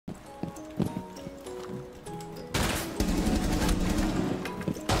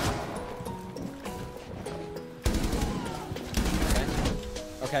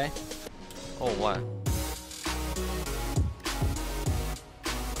Okay. Oh, what?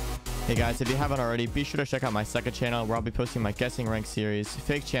 Hey guys, if you haven't already, be sure to check out my second channel where I'll be posting my guessing rank series,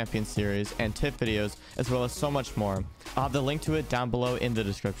 fake champion series, and tip videos, as well as so much more. I'll have the link to it down below in the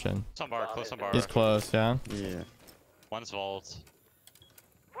description. Some bar, close some bar. He's close, yeah? Yeah. One's vault.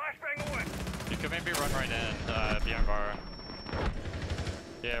 You could maybe run right in, behind bar.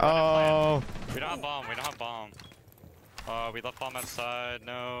 Yeah, Oh. we don't have bomb, we don't have bomb. We left bomb outside,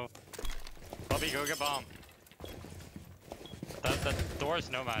 no. Bubby, go get bomb. That door is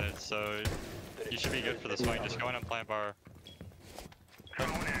nomaded, so you should be good for this fight. Just go in and plant bar.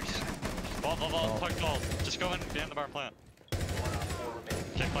 Vault, plug vault. Just go in behind the bar and plant.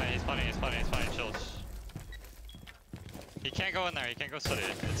 Okay, plant, he's planting, chill. He can't go in there, he can't go study.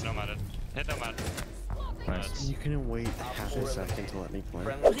 It's nomaded. Hit nomad. Nice. You couldn't wait half a second to let me play.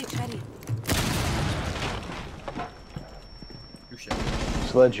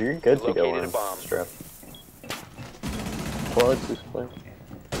 Sledge, you're good to go in. Strap. Quads is play.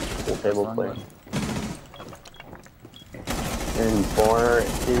 Full table play. And bar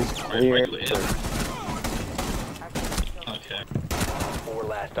is clear. Okay.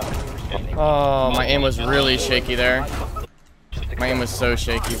 Oh, my aim was really shaky there. My aim was so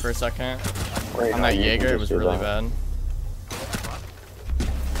shaky for a second. On that Jaeger, it was really bad.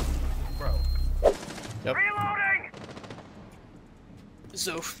 Yep.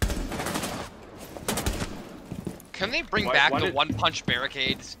 So, can they bring back the one-punch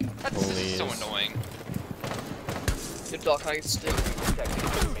barricades? That's just so annoying. Good dog, I stick.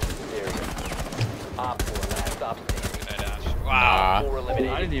 Wow.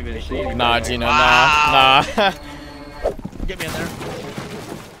 I didn't even see it. Nah, Gino, nah. Get me in there.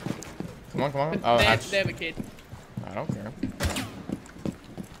 Come on. Oh, they have a kid. I don't care.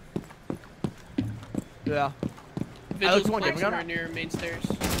 Yeah. Vigil's one are near main stairs.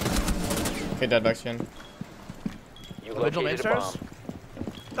 Okay, dead back skin. Vigil main stairs?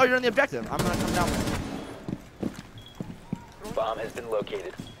 Oh, you're on the objective. I'm gonna come down. Bomb has been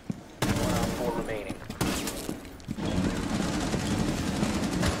located. 1 on 4 remaining.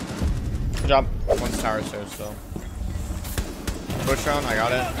 Good job. One's tower stairs still. Push round, I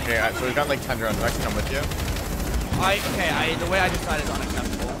got it. Okay, so we've got like 10 rounds. I can come with you. The way I decided is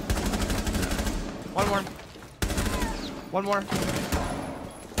unacceptable. One more.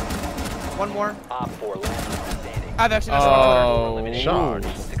 Op 4 last standing. I've actually Shawk.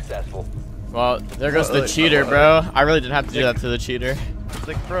 Successful. Well, there goes the cheater, bro. I really didn't have to do that to the cheater. It's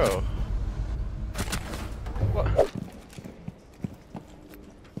like, bro. What?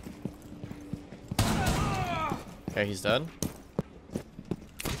 Okay, he's dead.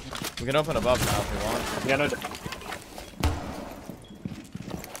 We can open above now if we want. Yeah, no.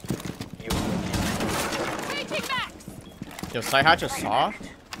 Yo, side hatch is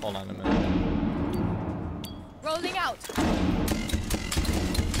soft? Hold on a minute. Rolling out.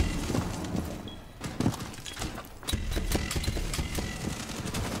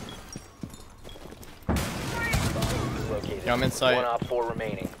 Yo, I'm in sight. 1 op 4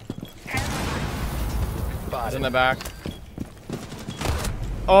 remaining. He's in the back.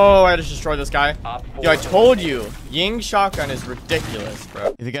 Oh, I just destroyed this guy. Yo, I told you. Ying shotgun is ridiculous,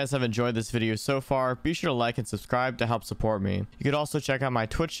 bro. If you guys have enjoyed this video so far, be sure to like and subscribe to help support me. You could also check out my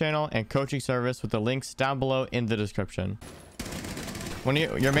Twitch channel and coaching service with the links down below in the description. When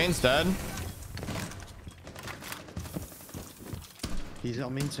your main's dead? He's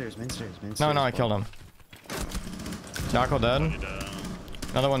on main stairs. No, I killed him. Jocko dead.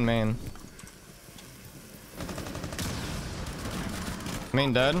 Another one main.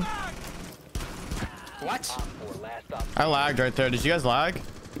 Main dead. What? I lagged right there. Did you guys lag?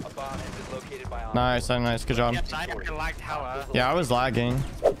 Nice. Good job. Yeah, I was lagging.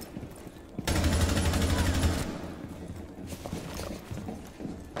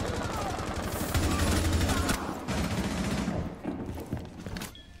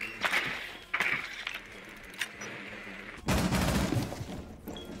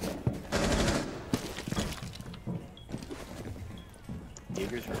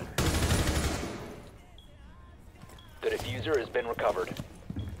 The diffuser has been recovered.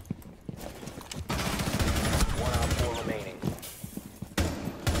 1 op 4 remaining.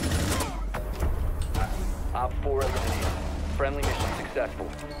 Op 4 eliminated. Friendly mission successful.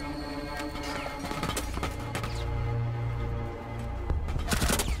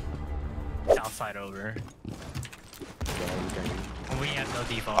 Outside over. We have no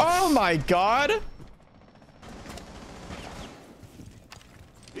default. Oh my god!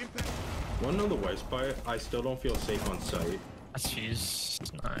 Wanna know the worst part? I still don't feel safe on site. She's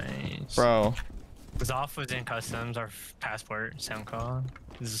nice. Bro. Zoff was in customs, our passport, sound call.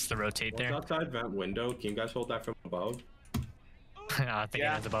 This is the rotate What's there. outside vent window? Can you guys hold that from above? I don't think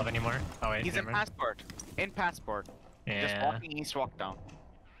anyone's above anymore. Oh wait, He's in never mind. passport. In passport. Just Yeah. walking east, walk down.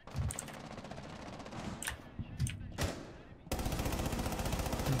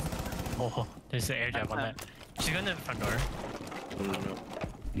 Oh, there's the air jab on that. She's going to the front door. No.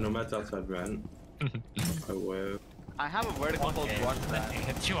 Nomad's outside vent. I will. I have a vertical hold Okay. one for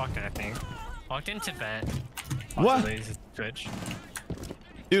that. She walked in, I think. Walked into vent. What? Possibly this is Twitch.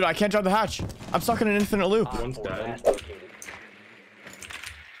 Dude, I can't drop the hatch. I'm stuck in an infinite loop. One's dead.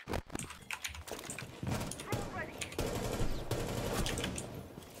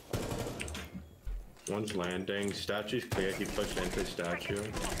 One's landing. Statue's clear. He pushed into statue.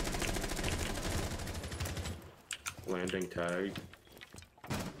 Landing tag.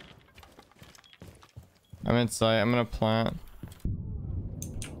 I'm in sight. I'm gonna plant.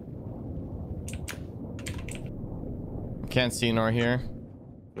 Can't see nor hear.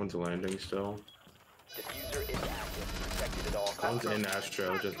 One's landing still. Diffuser is active. Protected at all One's costs. in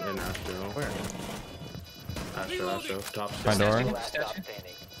Astro, just in Astro. Where? Astro. Top My stairs. door. Last stop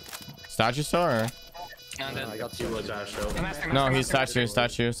standing. Statue still or? I got two was Astro. No, he's statue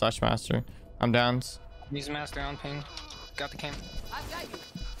slash master. I'm down. He's master on ping. Got the cam. I got you.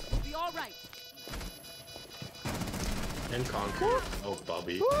 We'll be all right. In concrete. Oh,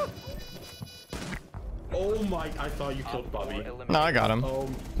 Bubby. Oh my, I thought you killed Bubby. No, I got him.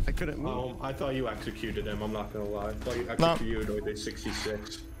 I couldn't move. I thought you executed him, I'm not gonna lie. I thought you executed him with a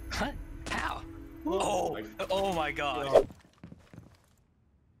 66. What? How? Oh, Oh my god.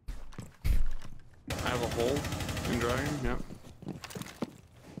 I have a hole in drying. Yep.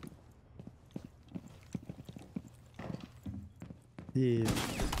 Yeah.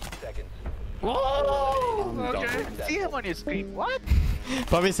 Seconds. Whoa! Okay. See him on your screen. What?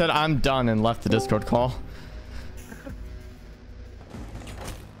 Bubby said I'm done and left the Discord call.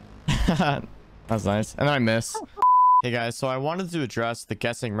 That's nice. And then I miss. Hey guys, so I wanted to address the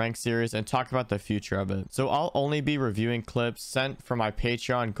guessing rank series and talk about the future of it. So I'll only be reviewing clips sent from my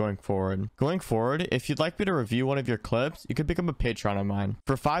Patreon going forward. Going forward, if you'd like me to review one of your clips, you can become a patron of mine.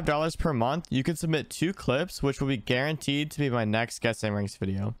 For $5 per month, you can submit 2 clips, which will be guaranteed to be my next guessing ranks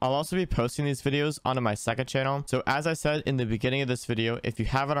video. I'll also be posting these videos onto my second channel. So as I said in the beginning of this video, if you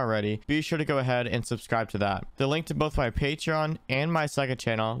haven't already, be sure to go ahead and subscribe to that. The link to both my Patreon and my second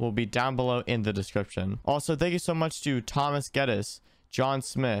channel will be down below in the description. Also, thank you so much to Thomas Geddes, John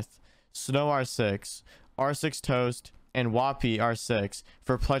Smith, Snow R6, R6 Toast, and Wappy R6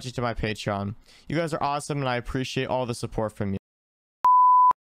 for pledging to my Patreon. You guys are awesome and I appreciate all the support from you.